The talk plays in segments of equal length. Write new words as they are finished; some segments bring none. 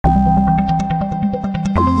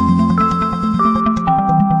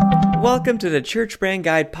Welcome to the Church Brand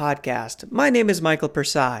Guide podcast. My name is Michael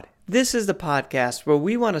Persad. This is the podcast where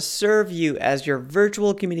we want to serve you as your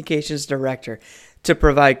virtual communications director to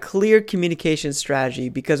provide clear communication strategy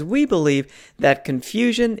because we believe that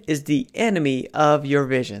confusion is the enemy of your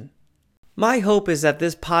vision. My hope is that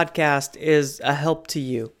this podcast is a help to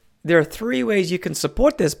you. There are 3 ways you can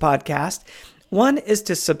support this podcast. One is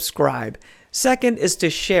to subscribe. Second is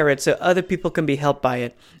to share it so other people can be helped by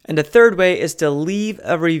it. And the third way is to leave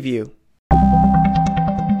a review.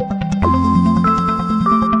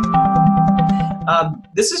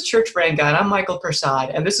 This is Church Brand Guide. I'm Michael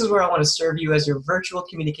Persad, and this is where I want to serve you as your virtual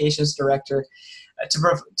communications director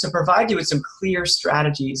to provide you with some clear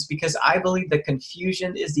strategies, because I believe that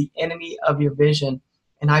confusion is the enemy of your vision,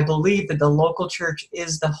 and I believe that the local church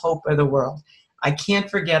is the hope of the world. I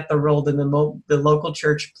can't forget the role that the local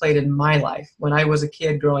church played in my life when I was a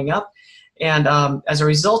kid growing up. And as a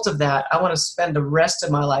result of that, I want to spend the rest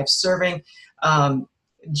of my life serving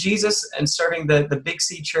Jesus and serving the Big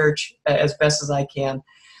C Church as best as I can.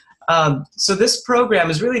 So this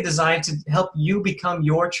program is really designed to help you become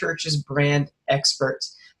your church's brand expert.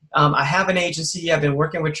 I have an agency. I've been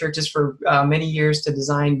working with churches for many years to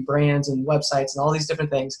design brands and websites and all these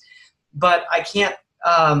different things. But I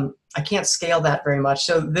can't scale that very much.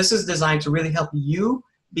 So this is designed to really help you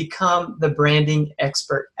become the branding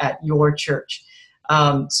expert at your church.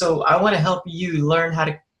 So I want to help you learn how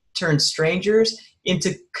to turn strangers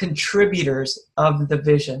into contributors of the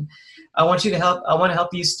vision. I want to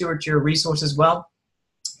help you steward your resources well.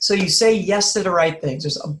 So you say yes to the right things.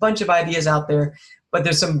 There's a bunch of ideas out there, but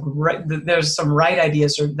there's some right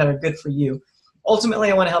ideas that are good for you.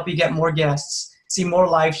 Ultimately, I want to help you get more guests, see more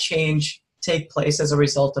life change take place as a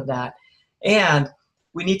result of that. And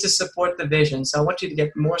we need to support the vision. So I want you to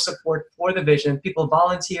get more support for the vision, people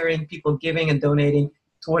volunteering, people giving and donating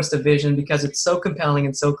towards the vision, because it's so compelling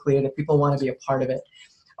and so clear that people want to be a part of it.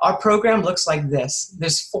 Our program looks like this.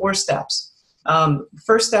 There's 4 steps.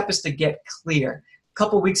 First step is to get clear. A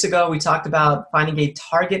couple weeks ago, we talked about finding a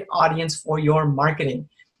target audience for your marketing.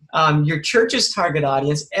 Your church's target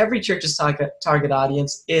audience, every church's target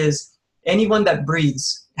audience is anyone that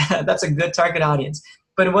breathes. That's a good target audience.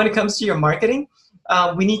 But when it comes to your marketing,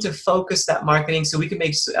 we need to focus that marketing so we can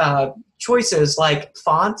make choices like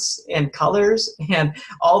fonts and colors and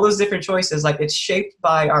all those different choices. Like, it's shaped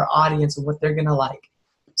by our audience and what they're going to like.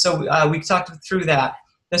 So we talked through that.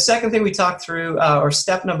 The second thing we talked through, or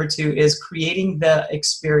step number 2, is creating the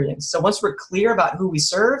experience. So once we're clear about who we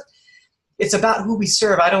serve, it's about who we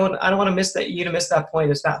serve. I don't want you to miss that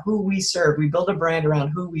point. It's about who we serve. We build a brand around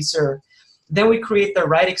who we serve. Then we create the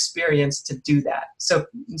right experience to do that. So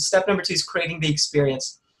step number 2 is creating the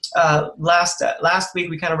experience. Last week,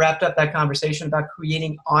 we kind of wrapped up that conversation about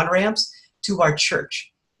creating on-ramps to our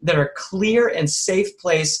church that are clear and safe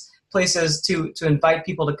places to invite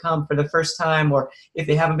people to come for the first time, or if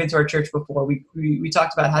they haven't been to our church before. We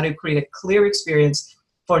talked about how to create a clear experience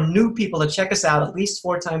for new people to check us out at least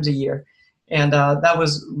 4 times a year. And that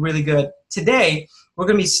was really good. Today, we're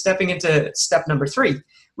going to be stepping into step number 3,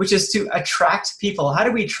 which is to attract people. How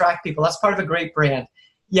do we attract people? That's part of a great brand.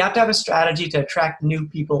 You have to have a strategy to attract new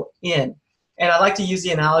people in. And I like to use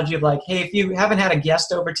the analogy of like, hey, if you haven't had a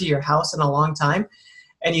guest over to your house in a long time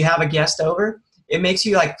and you have a guest over, it makes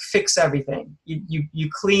you like fix everything. You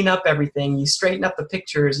clean up everything. You straighten up the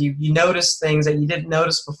pictures. You notice things that you didn't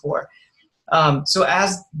notice before. So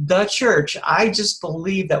as the church, I just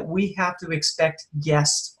believe that we have to expect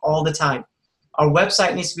guests all the time. Our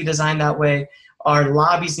website needs to be designed that way. Our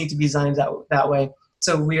lobbies need to be designed that way.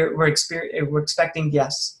 So we're expecting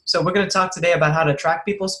guests. So we're going to talk today about how to attract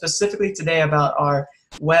people, specifically today about our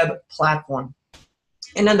web platform.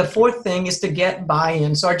 And then the 4th thing is to get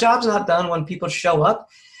buy-in. So our job's not done when people show up,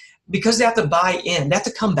 because they have to buy in. They have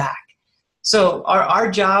to come back. So our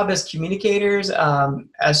job as communicators,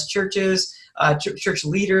 as churches, church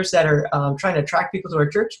leaders that are trying to attract people to our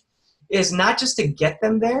church, is not just to get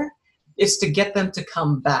them there, it's to get them to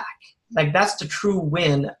come back. Like, that's the true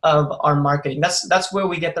win of our marketing. That's where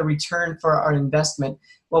we get the return for our investment.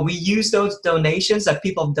 When we use those donations that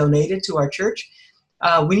people have donated to our church,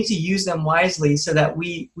 we need to use them wisely so that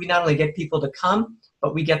we not only get people to come,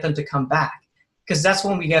 but we get them to come back. Because that's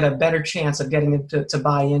when we get a better chance of getting them to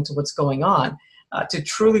buy into what's going on, to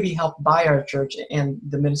truly be helped by our church and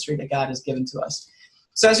the ministry that God has given to us.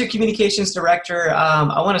 So as your communications director,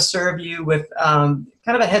 I want to serve you with kind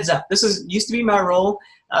of a heads up. This used to be my role.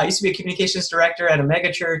 I used to be a communications director at a mega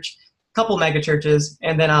church, a couple mega churches,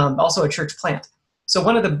 and then also a church plant. So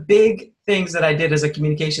one of the big things that I did as a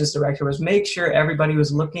communications director was make sure everybody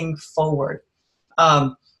was looking forward.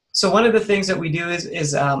 So one of the things that we do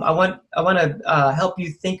is I want to help you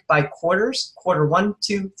think by quarters, quarter 1,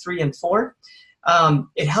 2, 3, and 4.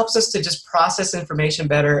 It helps us to just process information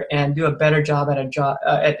better and do a better job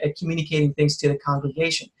at communicating things to the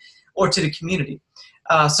congregation or to the community.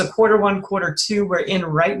 So quarter 1, quarter 2, we're in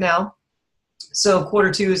right now. So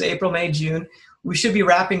quarter 2 is April, May, June. We should be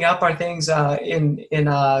wrapping up our things in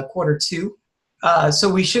quarter 2. So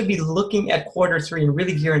we should be looking at quarter 3 and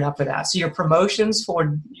really gearing up for that. So your promotions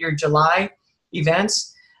for your July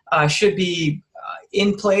events should be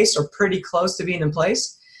in place or pretty close to being in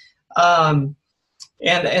place. And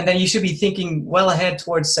then you should be thinking well ahead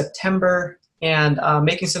towards September and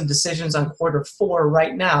making some decisions on quarter 4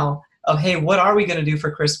 right now of, hey, what are we going to do for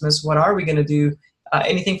Christmas? What are we going to do?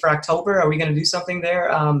 Anything for October? Are we going to do something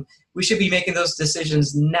there? We should be making those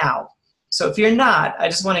decisions now. So if you're not, I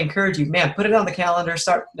just want to encourage you, man, put it on the calendar,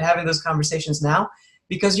 start having those conversations now,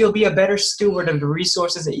 because you'll be a better steward of the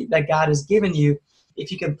resources that God has given you if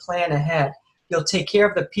you can plan ahead. You'll take care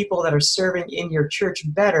of the people that are serving in your church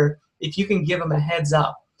better if you can give them a heads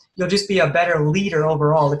up. You'll just be a better leader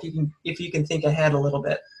overall if you can think ahead a little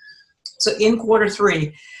bit. So in quarter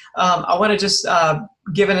 3, I want to just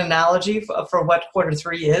give an analogy for what quarter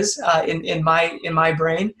 3 is in my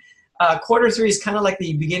brain. Quarter 3 is kind of like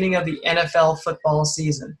the beginning of the NFL football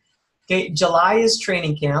season. Okay, July is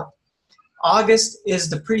training camp, August is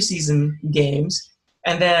the preseason games,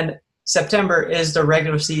 and then September is the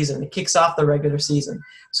regular season. It kicks off the regular season.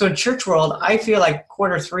 So in church world, I feel like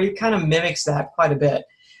quarter 3 kind of mimics that quite a bit.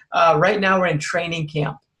 Right now we're in training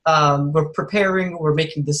camp. We're preparing, we're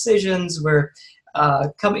making decisions, we're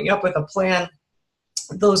coming up with a plan,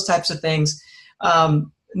 those types of things.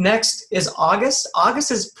 Next is August. August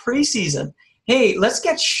is preseason. Hey, let's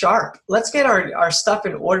get sharp. Let's get our stuff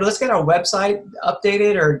in order. Let's get our website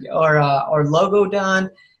updated or logo done.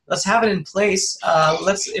 Let's have it in place.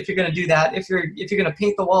 If you're going to do that, if you're going to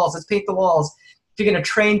paint the walls, let's paint the walls. If you're going to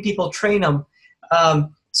train people, train them.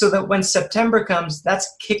 So that when September comes,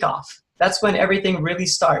 that's kickoff. That's when everything really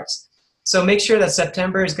starts. So make sure that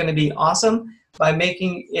September is going to be awesome by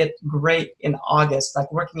making it great in August, like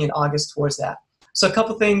working in August towards that. So a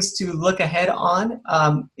couple things to look ahead on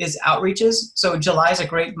is outreaches. So July is a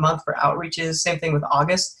great month for outreaches. Same thing with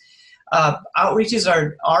August. Outreaches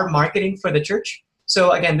are marketing for the church.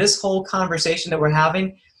 So again, this whole conversation that we're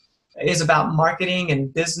having is about marketing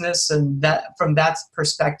and business and that from that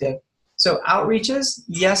perspective. So outreaches,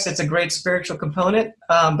 yes, it's a great spiritual component,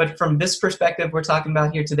 but from this perspective we're talking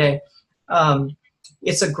about here today,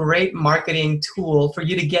 it's a great marketing tool for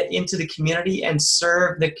you to get into the community and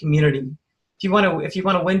serve the community. If you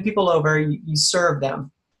want to win people over, you serve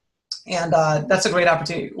them, and that's a great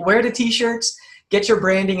opportunity. Wear the T-shirts, get your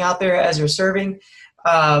branding out there as you're serving,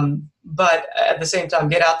 but at the same time,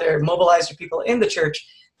 get out there, mobilize your people in the church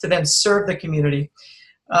to then serve the community.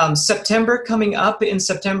 September coming up in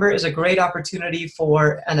September is a great opportunity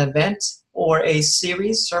for an event or a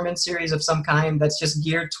sermon series of some kind that's just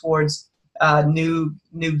geared towards new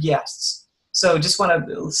guests. So just want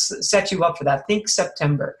to set you up for that. Think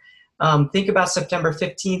September. Think about September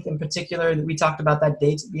 15th in particular. We talked about that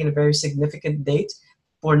date being a very significant date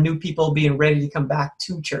for new people being ready to come back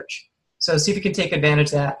to church. So see if you can take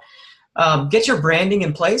advantage of that. Get your branding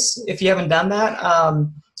in place. If you haven't done that,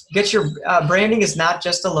 get your branding is not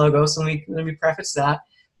just a logo. So let me preface that.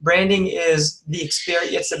 Branding is the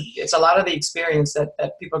experience. It's a lot of the experience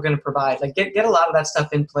that people are going to provide. Like get a lot of that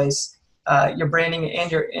stuff in place. Your branding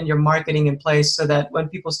and your marketing in place so that when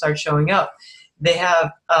people start showing up, they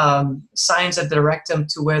have signs that direct them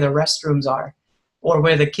to where the restrooms are or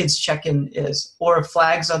where the kids check-in is, or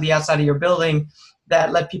flags on the outside of your building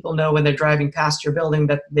that let people know when they're driving past your building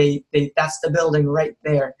that that's the building right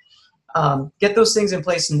there. Get those things in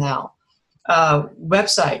place now.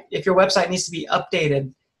 Website, if your website needs to be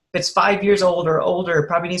updated, if it's 5 years old or older, it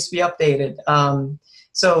probably needs to be updated.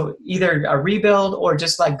 So either a rebuild or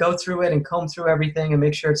just like go through it and comb through everything and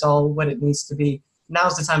make sure it's all what it needs to be.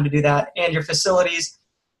 Now's the time to do that. And your facilities,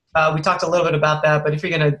 we talked a little bit about that, but if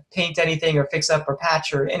you're going to paint anything or fix up or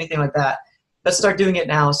patch or anything like that, let's start doing it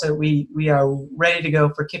now so we are ready to go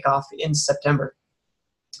for kickoff in September.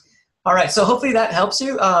 All right, so hopefully that helps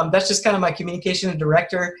you. That's just kind of my communication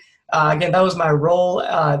director. Again, that was my role.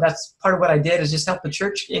 That's part of what I did is just help the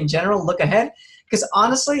church in general look ahead. Because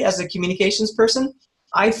honestly, as a communications person,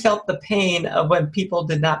 I felt the pain of when people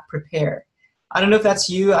did not prepare. I don't know if that's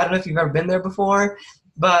you. I don't know if you've ever been there before,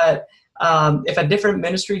 but if a different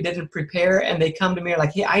ministry didn't prepare and they come to me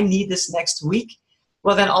like, hey, I need this next week,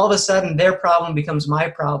 well, then all of a sudden their problem becomes my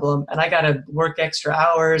problem and I got to work extra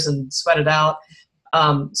hours and sweat it out.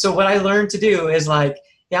 So what I learned to do is like,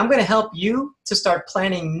 hey, I'm going to help you to start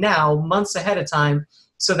planning now, months ahead of time,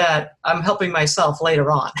 so that I'm helping myself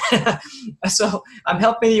later on. So I'm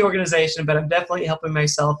helping the organization, but I'm definitely helping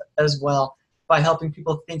myself as well by helping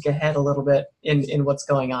people think ahead a little bit in what's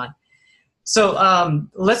going on. So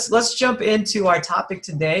let's jump into our topic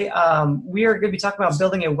today. We are going to be talking about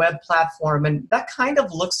building a web platform, and that kind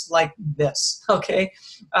of looks like this, okay?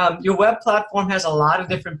 Your web platform has a lot of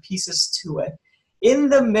different pieces to it. In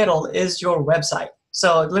the middle is your website.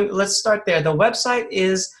 So let's start there. The website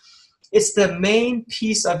it's the main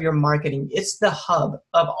piece of your marketing. It's the hub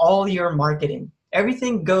of all your marketing.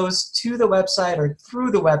 Everything goes to the website or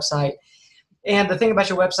through the website. And the thing about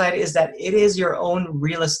your website is that it is your own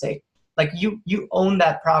real estate. Like you own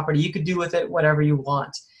that property. You could do with it whatever you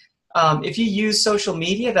want. If you use social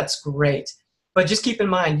media, that's great. But just keep in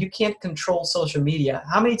mind, you can't control social media.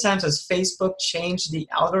 How many times has Facebook changed the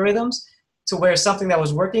algorithms to where something that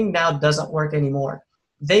was working now doesn't work anymore?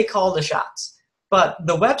 They call the shots. But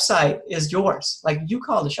the website is yours. Like you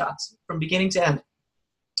call the shots from beginning to end.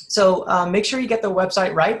 So make sure you get the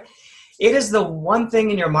website right. It is the one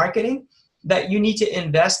thing in your marketing that you need to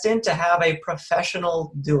invest in to have a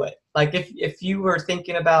professional do it. Like if you were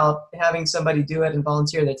thinking about having somebody do it and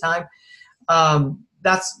volunteer their time,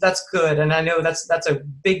 that's good. And I know that's a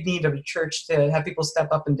big need of the church to have people step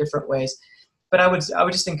up in different ways. But I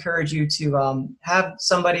would just encourage you to have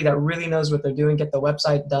somebody that really knows what they're doing, get the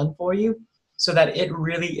website done for you, so that it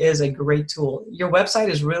really is a great tool. Your website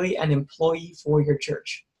is really an employee for your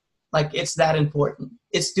church. Like it's that important.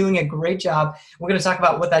 It's doing a great job. We're going to talk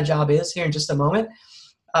about what that job is here in just a moment.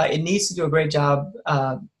 It needs to do a great job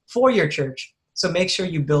for your church. So make sure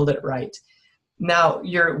you build it right. Now,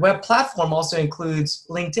 your web platform also includes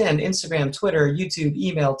LinkedIn, Instagram, Twitter, YouTube,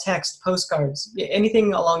 email, text, postcards,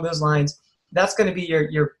 anything along those lines. That's going to be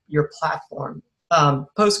your platform.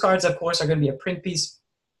 Postcards, of course, are going to be a print piece,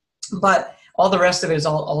 but all the rest of it is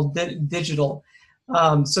all digital.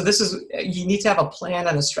 So you need to have a plan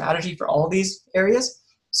and a strategy for all these areas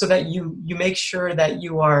so that you make sure that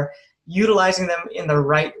you are utilizing them in the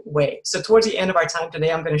right way. So towards the end of our time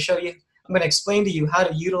today, I'm going to explain to you how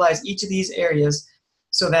to utilize each of these areas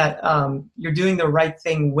so that you're doing the right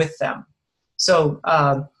thing with them. So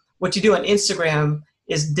what you do on Instagram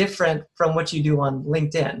is different from what you do on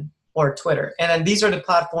LinkedIn or Twitter. And then these are the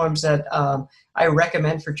platforms that I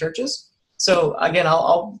recommend for churches. So again,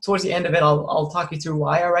 I'll towards the end of it, I'll talk you through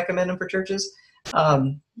why I recommend them for churches,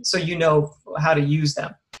 so you know how to use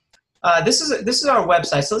them. This is our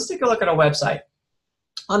website. So let's take a look at our website.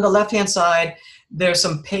 On the left-hand side, there's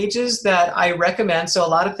some pages that I recommend. So a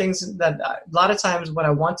lot of times what I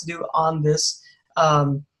want to do on this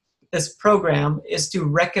this program is to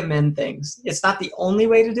recommend things. It's not the only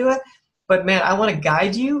way to do it, but man, I want to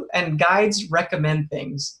guide you, and guides recommend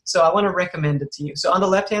things. So I want to recommend it to you. So on the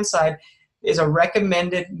left-hand side is a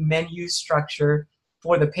recommended menu structure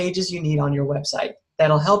for the pages you need on your website.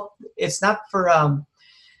 That'll help. It's not for,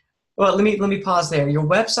 well, let me pause there. Your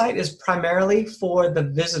website is primarily for the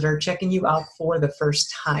visitor checking you out for the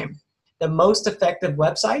first time. The most effective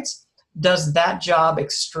websites does that job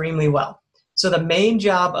extremely well. So the main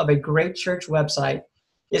job of a great church website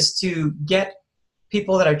is to get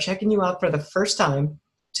people that are checking you out for the first time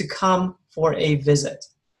to come for a visit.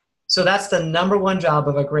 So that's the number one job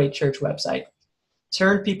of a great church website.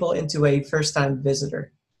 Turn people into a first-time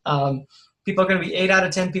visitor. People are going to be 8 out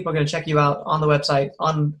of 10 people are going to check you out on the website,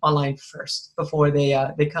 online first, before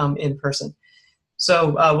they come in person.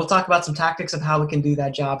 So we'll talk about some tactics of how we can do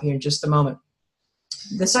that job here in just a moment.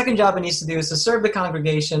 The second job it needs to do is to serve the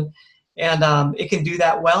congregation, and it can do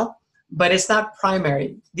that well, but it's not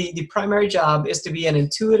primary. The primary job is to be an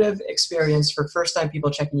intuitive experience for first-time people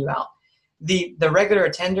checking you out. The regular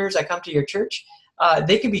attenders that come to your church,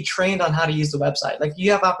 they can be trained on how to use the website. Like you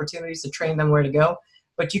have opportunities to train them where to go,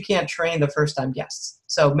 but you can't train the first-time guests.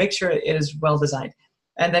 So make sure it is well designed.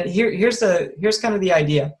 And then here's kind of the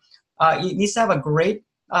idea. It needs to have a great,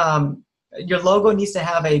 your logo needs to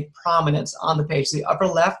have a prominence on the page. The upper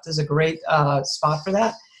left is a great spot for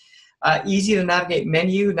that. Easy to navigate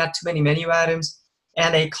menu, not too many menu items,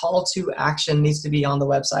 and a call to action needs to be on the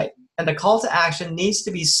website. And the call to action needs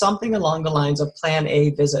to be something along the lines of plan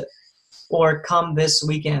a visit, or come this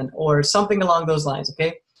weekend, or something along those lines,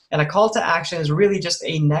 okay? And a call to action is really just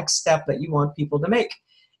a next step that you want people to make.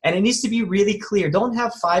 And it needs to be really clear. Don't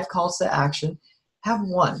have 5 calls to action. Have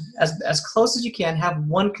one. As close as you can, have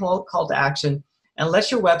one call to action, and let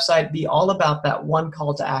your website be all about that one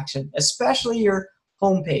call to action, especially your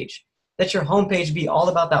homepage. Let your homepage be all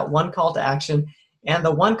about that one call to action. And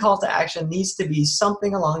the one call to action needs to be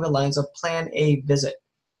something along the lines of plan a visit.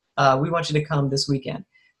 We want you to come this weekend.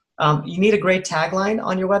 You need a great tagline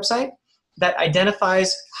on your website that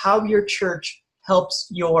identifies how your church helps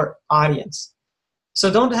your audience. So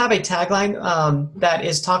don't have a tagline that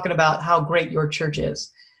is talking about how great your church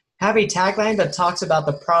is. Have a tagline that talks about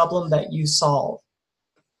the problem that you solve.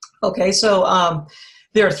 Okay, so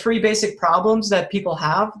there are three basic problems that people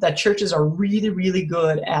have that churches are really, really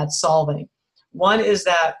good at solving. One is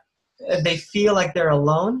that they feel like they're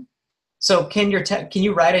alone. So can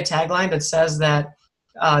you write a tagline that says that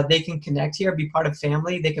they can connect here, be part of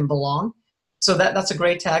family, they can belong? So that's a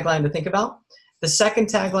great tagline to think about. The second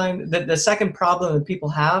tagline, the second problem that people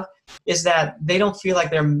have is that they don't feel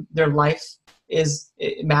like their life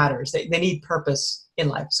it matters. They need purpose in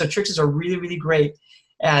life. So churches are really, really great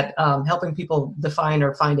at helping people define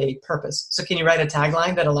or find a purpose. So can you write a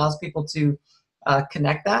tagline that allows people to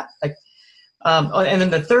connect that? And then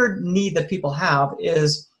the third need that people have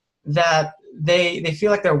is that they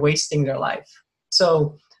feel like they're wasting their life.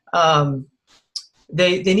 So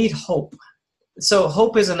they need hope. So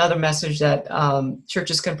hope is another message that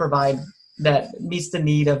churches can provide that meets the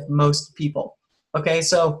need of most people. Okay,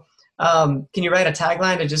 so can you write a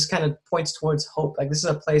tagline that just kind of points towards hope? Like, this is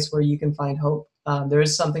a place where you can find hope. There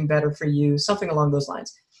is something better for you, something along those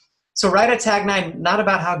lines. So write a tagline not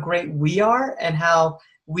about how great we are and how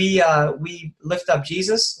we lift up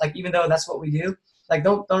Jesus, like, even though that's what we do. Like,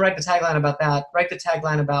 don't write the tagline about that. Write the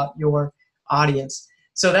tagline about your audience.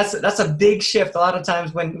 So that's a big shift. A lot of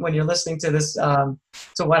times when you're listening to this, to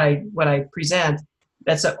what I present,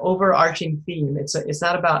 that's an overarching theme. It's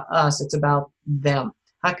not about us. It's about them.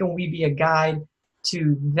 How can we be a guide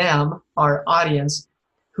to them, our audience,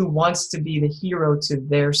 who wants to be the hero to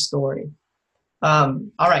their story? All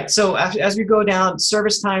right. So as we go down,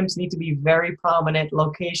 service times need to be very prominent.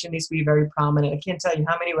 Location needs to be very prominent. I can't tell you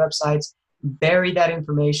how many websites bury that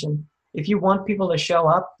information. If you want people to show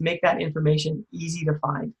up, make that information easy to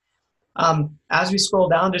find. As we scroll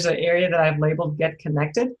down, there's an area that I've labeled Get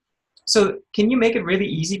Connected. So can you make it really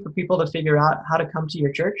easy for people to figure out how to come to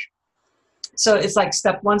your church? So it's like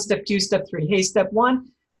step 1, step 2, step 3. Hey, step 1,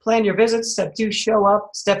 plan your visits. Step 2, show up.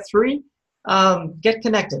 Step 3, get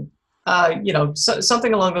connected.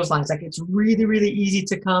 Something along those lines. Like, it's really, really easy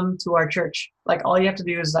to come to our church. Like, all you have to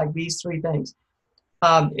do is like these 3 things.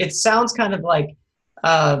 It sounds kind of like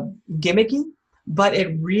gimmicky, but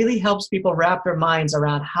it really helps people wrap their minds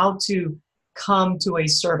around how to come to a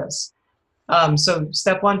service. So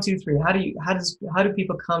step 1, 2, 3. How do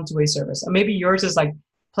people come to a service? Or maybe yours is like,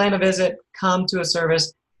 plan a visit, come to a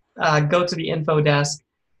service, go to the info desk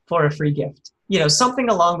for a free gift. Something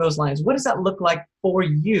along those lines. What does that look like for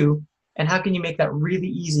you, and how can you make that really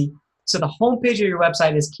easy? So the homepage of your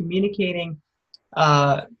website is communicating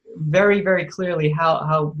very, very clearly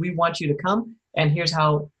how we want you to come, and here's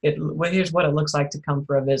what it looks like to come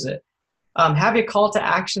for a visit. Have your call to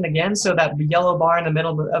action again, so that the yellow bar in the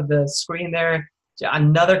middle of the screen there,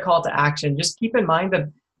 another call to action. Just keep in mind that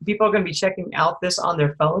people are going to be checking out this on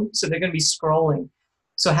their phone, so they're going to be scrolling.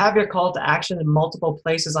 So have your call to action in multiple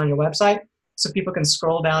places on your website so people can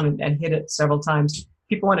scroll down and hit it several times.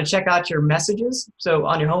 People want to check out your messages. So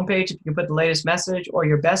on your homepage, if you can put the latest message or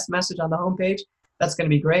your best message on the homepage, that's going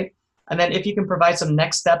to be great. And then if you can provide some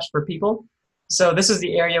next steps for people. So this is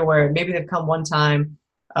the area where maybe they've come one time.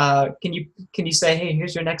 Can you say, hey,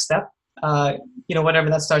 here's your next step? Whatever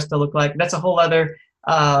that starts to look like. That's a whole other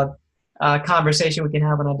conversation we can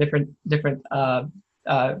have on a different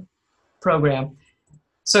program.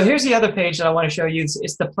 So here's the other page that I want to show you.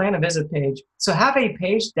 It's the plan a visit page. So have a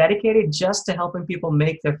page dedicated just to helping people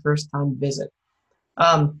make their first time visit.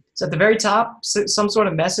 So at the very top, some sort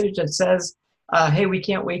of message that says, hey, we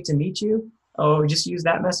can't wait to meet you. Or just use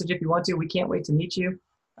that message if you want to. We can't wait to meet you.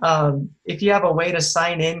 If you have a way to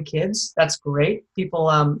sign in kids, that's great.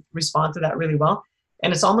 People respond to that really well.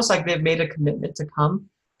 And it's almost like they've made a commitment to come.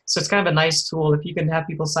 So it's kind of a nice tool. If you can have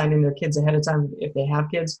people sign in their kids ahead of time, if they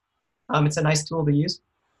have kids, it's a nice tool to use.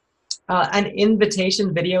 An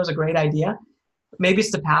invitation video is a great idea. Maybe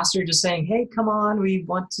it's the pastor just saying, hey, come on, we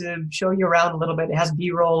want to show you around a little bit. It has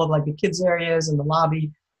B-roll of like the kids areas and the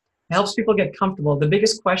lobby. It helps people get comfortable. The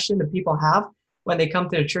biggest question that people have when they come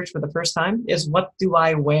to the church for the first time is, what do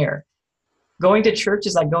I wear? Going to church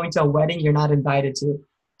is like going to a wedding you're not invited to.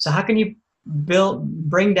 So how can you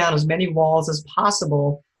bring down as many walls as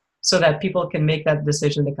possible so that people can make that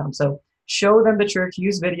decision to come? So show them the church,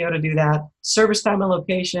 use video to do that. Service time and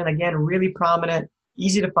location, again, really prominent,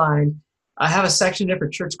 easy to find. I have a section there for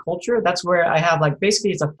church culture. That's where I have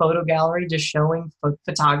basically it's a photo gallery just showing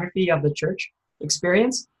photography of the church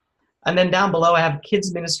experience. And then down below, I have a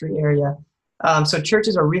kids ministry area. So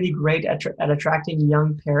churches are really great at attracting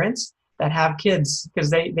young parents that have kids because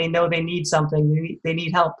they know they need something, they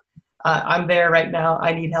need help. I'm there right now,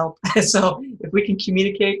 I need help. So if we can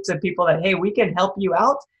communicate to people that, hey, we can help you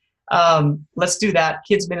out, let's do that.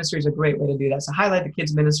 Kids ministry is a great way to do that. So highlight the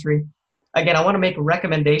kids ministry. Again, I want to make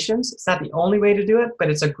recommendations. It's not the only way to do it, but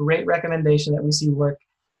it's a great recommendation that we see work.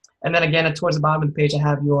 And then again, towards the bottom of the page, I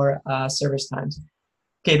have your service times.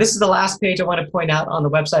 Okay, this is the last page I want to point out on the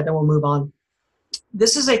website, then we'll move on.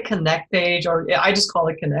 This is a connect page, or I just call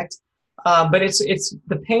it connect, but it's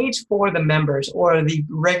the page for the members or the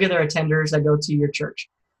regular attenders that go to your church.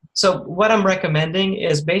 So what I'm recommending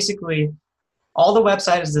is basically all the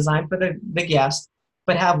website is designed for the guest,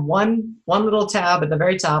 but have one little tab at the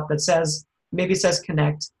very top that says, maybe it says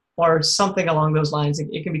connect or something along those lines.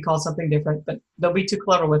 It can be called something different, but don't be too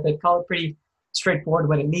clever with it. Call it pretty straightforward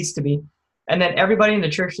what it needs to be. And then everybody in the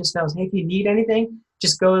church just knows, hey, if you need anything,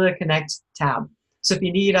 just go to the connect tab. So if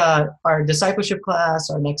you need our discipleship class,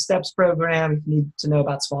 our next steps program, if you need to know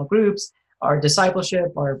about small groups, our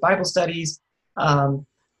discipleship, our Bible studies,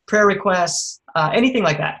 prayer requests, anything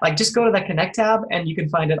like that, like just go to that connect tab and you can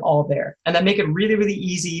find it all there. And then make it really, really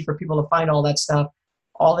easy for people to find all that stuff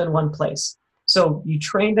all in one place. So you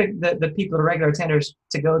train the people, the regular attenders,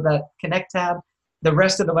 to go to that connect tab. The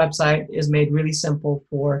rest of the website is made really simple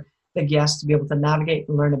for the guests to be able to navigate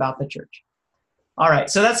and learn about the church. All right,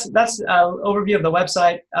 so that's overview of the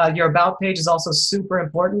website. Your about page is also super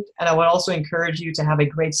important, and I would also encourage you to have a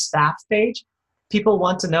great staff page. People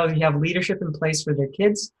want to know that you have leadership in place for their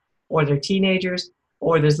kids or their teenagers,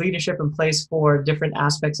 or there's leadership in place for different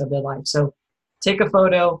aspects of their life. So take a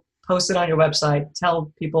photo, post it on your website,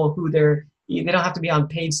 tell people who they don't have to be on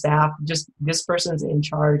paid staff, just this person's in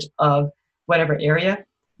charge of whatever area.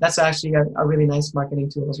 That's actually a really nice marketing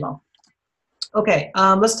tool as well. Okay,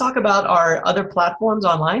 let's talk about our other platforms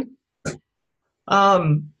online.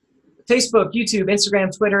 Facebook, YouTube,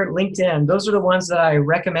 Instagram, Twitter, LinkedIn. Those are the ones that I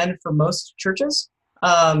recommend for most churches.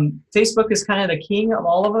 Facebook is kind of the king of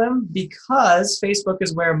all of them because Facebook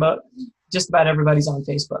is where just about everybody's on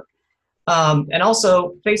Facebook. And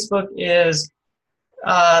also, Facebook is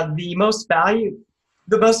the most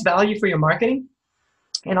value for your marketing.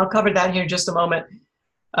 And I'll cover that here in just a moment.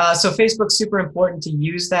 So Facebook's super important to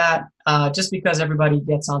use that just because everybody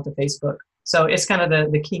gets onto Facebook. So it's kind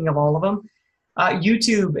of the king of all of them.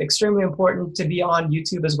 YouTube, extremely important to be on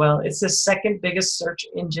YouTube as well. It's the second biggest search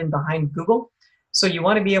engine behind Google. So you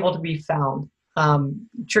want to be able to be found.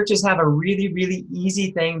 Churches have a really, really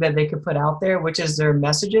easy thing that they could put out there, which is their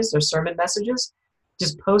messages, their sermon messages.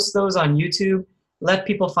 Just post those on YouTube, let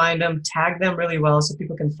people find them, tag them really well so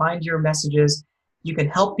people can find your messages. You can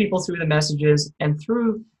help people through the messages, and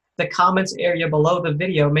through the comments area below the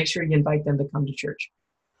video, make sure you invite them to come to church.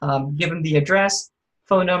 Give them the address,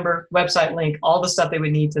 phone number, website link, all the stuff they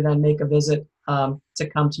would need to then make a visit to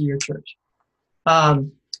come to your church.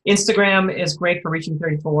 Instagram is great for reaching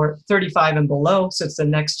 35 and below, so it's the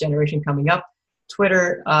next generation coming up.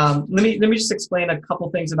 Twitter, let me just explain a couple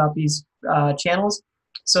things about these channels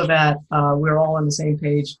so that we're all on the same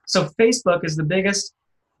page. So Facebook is the biggest.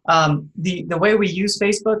 The way we use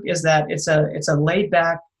Facebook is that it's a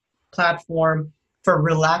laid-back platform for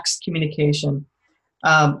relaxed communication.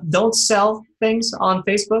 Don't sell things on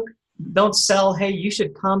Facebook. Don't sell, hey, you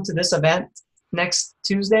should come to this event next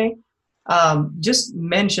Tuesday. Just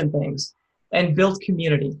mention things and build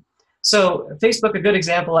community. So Facebook, a good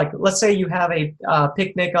example, like let's say you have a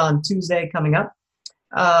picnic on Tuesday coming up.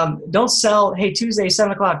 Don't sell, hey, Tuesday,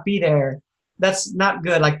 7 o'clock, be there. That's not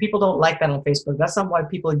good. Like, people don't like that on Facebook. That's not why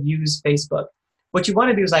people use Facebook. What you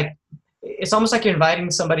want to do is, like, it's almost like you're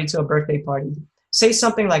inviting somebody to a birthday party. Say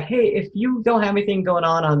something like, hey, if you don't have anything going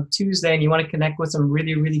on Tuesday and you want to connect with some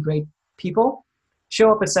really, really great people,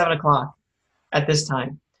 show up at 7 o'clock at this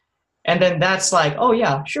time. And then that's like, oh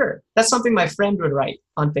yeah, sure. That's something my friend would write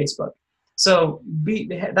on Facebook. So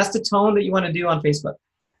that's the tone that you want to do on Facebook.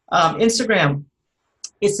 Instagram,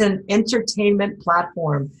 it's an entertainment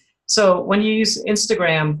platform. So when you use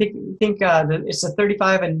Instagram, think it's a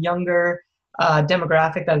 35 and younger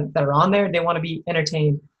demographic that are on there. They want to be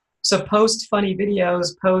entertained. So post funny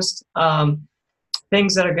videos, post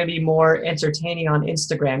things that are going to be more entertaining on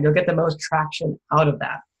Instagram. You'll get the most traction out of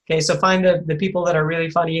that. Okay, so find the people that are really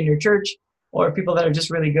funny in your church, or people that are just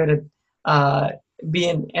really good at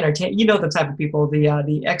being entertained. You know the type of people, the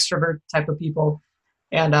extrovert type of people,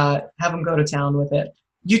 and have them go to town with it.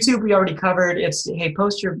 YouTube, we already covered. It's, hey,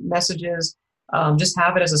 post your messages. Just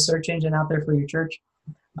have it as a search engine out there for your church.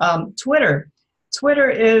 Twitter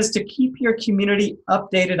is to keep your community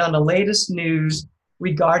updated on the latest news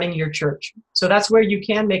regarding your church. So that's where you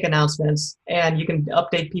can make announcements and you can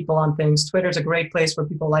update people on things. Twitter is a great place where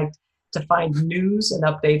people like to find news and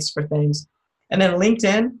updates for things. And then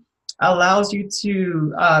LinkedIn allows you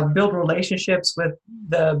to build relationships with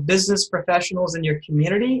the business professionals in your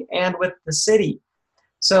community and with the city.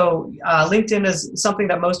 So LinkedIn is something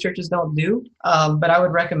that most churches don't do, but I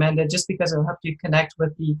would recommend it just because it'll help you connect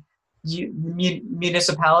with the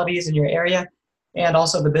municipalities in your area and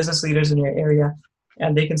also the business leaders in your area,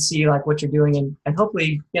 and they can see like what you're doing and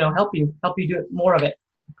hopefully help you do more of it.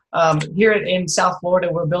 Here in South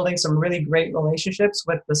Florida, we're building some really great relationships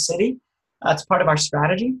with the city. It's part of our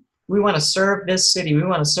strategy. We want to serve this city. We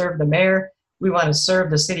want to serve the mayor. We want to serve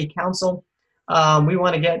the city council. We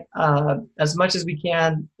want to get as much as we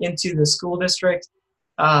can into the school district.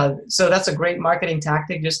 So that's a great marketing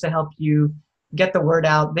tactic just to help you get the word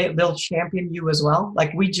out. They'll champion you as well.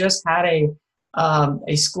 Like we just had a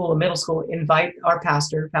middle school, invite our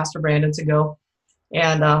Pastor Brandon, to go.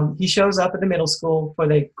 And he shows up at the middle school for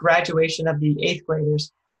the graduation of the 8th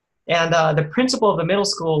graders. And the principal of the middle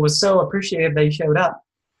school was so appreciative that he showed up.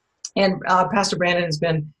 And Pastor Brandon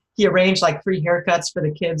he arranged like free haircuts for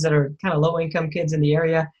the kids that are kind of low-income kids in the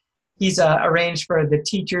area. He's arranged for the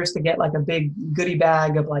teachers to get like a big goodie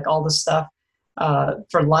bag of like all the stuff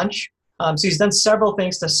for lunch. So he's done several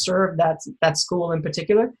things to serve that school in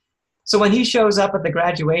particular. So when he shows up at the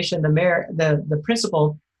graduation, the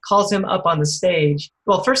principal calls him up on the stage.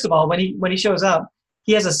 Well, first of all, when he shows up,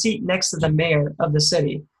 he has a seat next to the mayor of the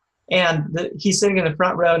city. And he's sitting in the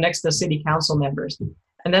front row next to the city council members.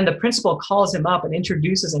 And then the principal calls him up and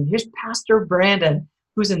introduces him. Here's Pastor Brandon,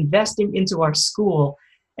 who's investing into our school.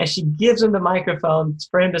 And she gives him the microphone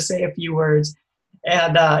for him to say a few words.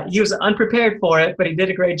 And he was unprepared for it, but he did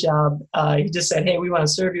a great job. He just said, hey, we want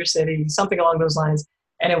to serve your city, something along those lines.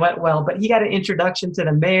 And it went well. But he got an introduction to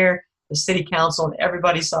the mayor, the city council, and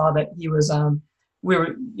everybody saw that he was,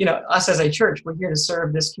 us as a church, we're here to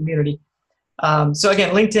serve this community. So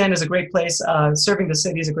again, LinkedIn is a great place. Serving the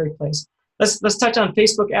city is a great place. Let's touch on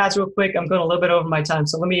Facebook ads real quick. I'm going a little bit over my time,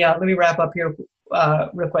 so let me wrap up here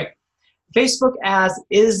real quick. Facebook ads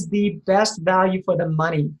is the best value for the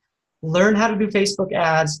money. Learn how to do Facebook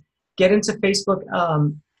ads. Get into Facebook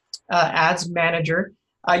Ads Manager.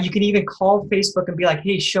 You can even call Facebook and be like,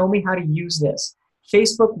 hey, show me how to use this.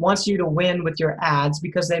 Facebook wants you to win with your ads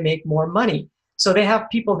because they make more money. So they have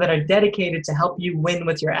people that are dedicated to help you win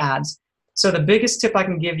with your ads. So the biggest tip I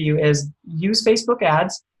can give you is use Facebook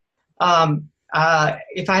ads.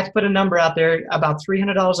 If I had to put a number out there, about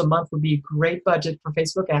 $300 a month would be a great budget for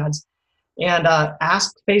Facebook ads. And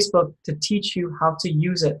ask Facebook to teach you how to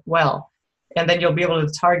use it well. And then you'll be able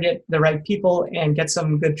to target the right people and get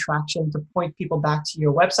some good traction to point people back to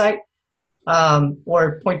your website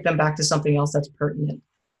or point them back to something else that's pertinent.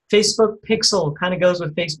 Facebook Pixel kind of goes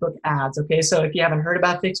with Facebook ads. Okay, so if you haven't heard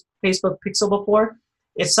about Facebook Pixel before,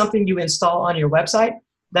 it's something you install on your website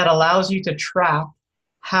that allows you to track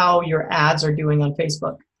how your ads are doing on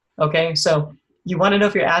Facebook. Okay, so you want to know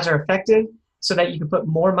if your ads are effective so that you can put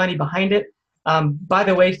more money behind it. By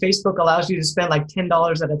the way, Facebook allows you to spend like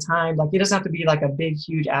 $10 at a time. Like it doesn't have to be like a big,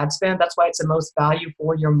 huge ad spend. That's why it's the most value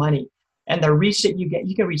for your money. And the reach that you get,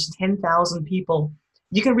 you can reach 10,000 people.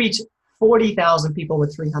 You can reach 40,000 people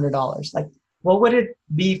with $300. Like, what would it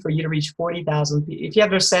be for you to reach 40,000 people? If you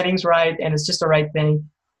have those settings right and it's just the right thing,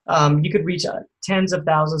 you could reach tens of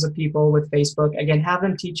thousands of people with Facebook. Again, have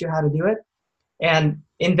them teach you how to do it and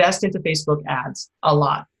invest into Facebook ads a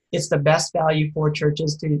lot. It's the best value for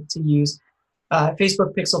churches to use.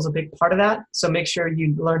 Facebook Pixel is a big part of that, so make sure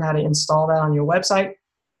you learn how to install that on your website.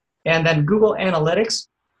 And then Google Analytics,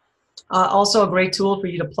 also a great tool for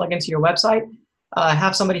you to plug into your website.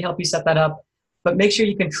 Have somebody help you set that up, but make sure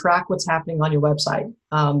you can track what's happening on your website.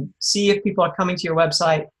 See if people are coming to your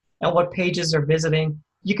website and what pages they're visiting.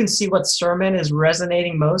 You can see what sermon is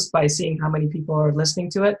resonating most by seeing how many people are listening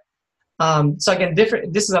to it. So again,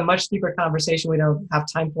 this is a much deeper conversation we don't have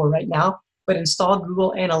time for right now, but install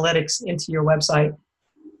Google Analytics into your website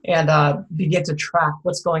and begin to track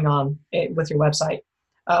what's going on with your website.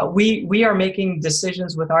 We are making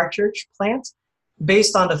decisions with our church plant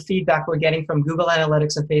based on the feedback we're getting from Google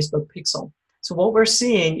Analytics and Facebook Pixel. So what we're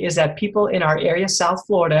seeing is that people in our area, South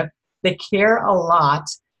Florida, they care a lot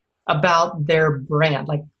about their brand,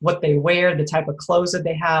 like what they wear, the type of clothes that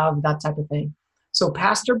they have, that type of thing. So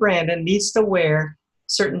Pastor Brandon needs to wear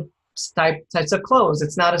certain types of clothes.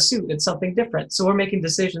 It's not a suit, it's something different. So we're making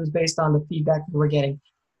decisions based on the feedback that we're getting.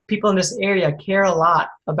 People in this area care a lot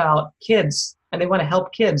about kids and they want to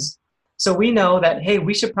help kids. So we know that, hey,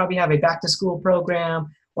 we should probably have a back to school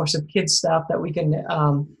program or some kids stuff that we can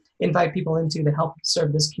invite people into to help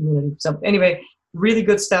serve this community. So anyway, really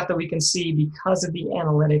good stuff that we can see because of the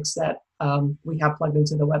analytics that we have plugged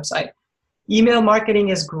into the website. Email marketing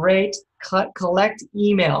is great. Collect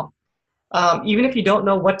email. Even if you don't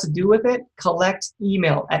know what to do with it, collect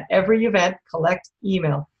email. At every event, collect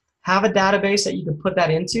email. Have a database that you can put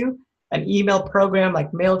that into, an email program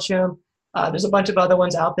like MailChimp. There's a bunch of other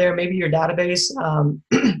ones out there. Maybe your database,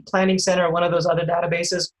 Planning Center, or one of those other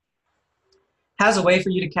databases, has a way for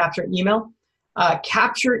you to capture email.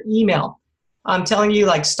 Capture email. I'm telling you,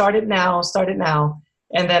 like, start it now,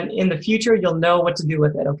 and then in the future, you'll know what to do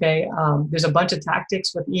with it, okay? There's a bunch of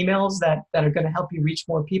tactics with emails that are going to help you reach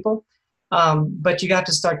more people, but you got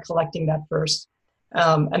to start collecting that first.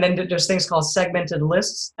 And then there's things called segmented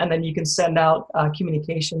lists, and then you can send out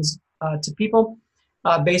communications to people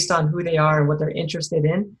based on who they are and what they're interested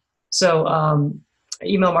in. So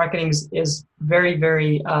email marketing is very,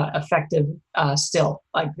 very effective still.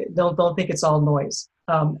 Like, don't think it's all noise.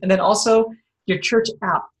 And then also your church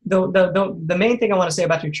app. The main thing I want to say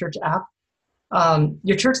about your church app,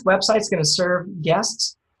 your church website is going to serve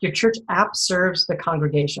guests. Your church app serves the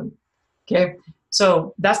congregation. Okay,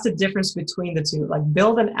 so that's the difference between the two. Like,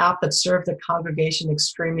 build an app that serves the congregation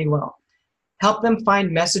extremely well. Help them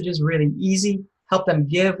find messages really easy. Help them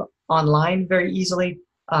give online very easily.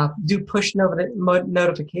 Do push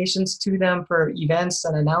notifications to them for events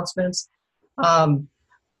and announcements.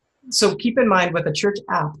 So keep in mind, with a church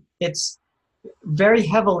app, it's very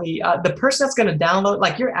heavily, the person that's going to download,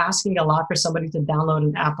 like, you're asking a lot for somebody to download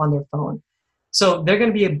an app on their phone. So they're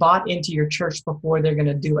going to be bought into your church before they're going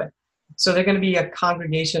to do it. So they're going to be a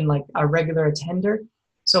congregation, like a regular attender.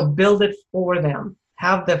 So build it for them.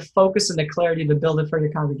 Have the focus and the clarity to build it for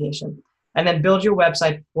your congregation. And then build your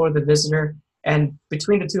website for the visitor. And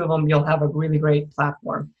between the two of them, you'll have a really great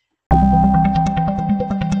platform.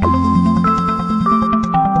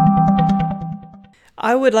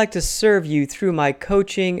 I would like to serve you through my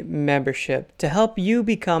coaching membership to help you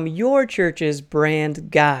become your church's brand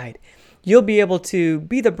guide. You'll be able to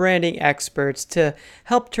be the branding experts to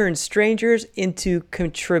help turn strangers into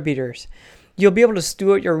contributors. You'll be able to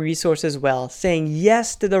steward your resources well, saying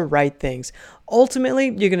yes to the right things. Ultimately,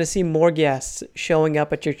 you're going to see more guests showing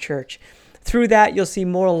up at your church. Through that, you'll see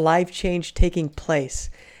more life change taking place,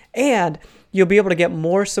 and you'll be able to get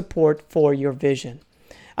more support for your vision.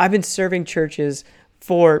 I've been serving churches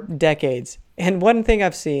for decades, and one thing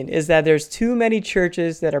I've seen is that there's too many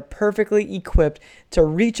churches that are perfectly equipped to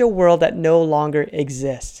reach a world that no longer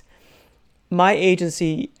exists. My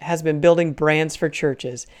agency has been building brands for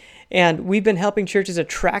churches, and we've been helping churches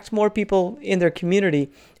attract more people in their community,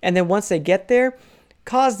 and then once they get there,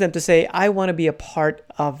 cause them to say, I want to be a part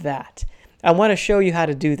of that. I want to show you how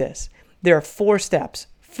to do this. There are 4 steps.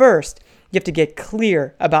 First, you have to get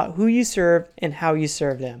clear about who you serve and how you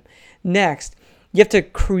serve them. Next, you have to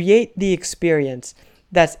create the experience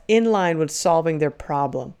that's in line with solving their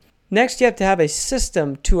problem. Next, you have to have a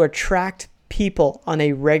system to attract people on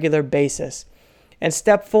a regular basis. And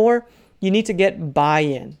step 4, you need to get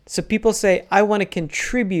buy-in. So people say, I want to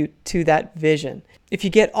contribute to that vision. If you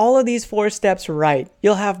get all of these 4 steps right,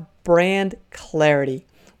 you'll have brand clarity.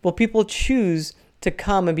 Will people choose to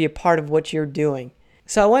come and be a part of what you're doing?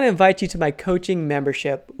 So I want to invite you to my coaching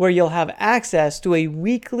membership, where you'll have access to a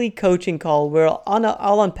weekly coaching call where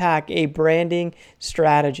I'll unpack a branding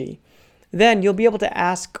strategy. Then you'll be able to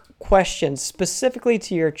ask questions specifically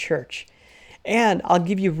to your church. And I'll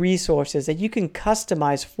give you resources that you can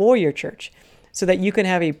customize for your church so that you can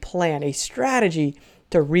have a plan, a strategy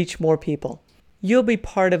to reach more people. You'll be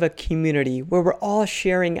part of a community where we're all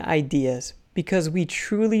sharing ideas, because we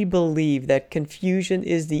truly believe that confusion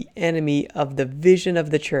is the enemy of the vision of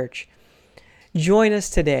the church. Join us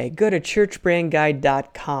today. Go to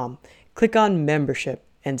churchbrandguide.com, click on membership,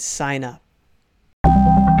 and sign up.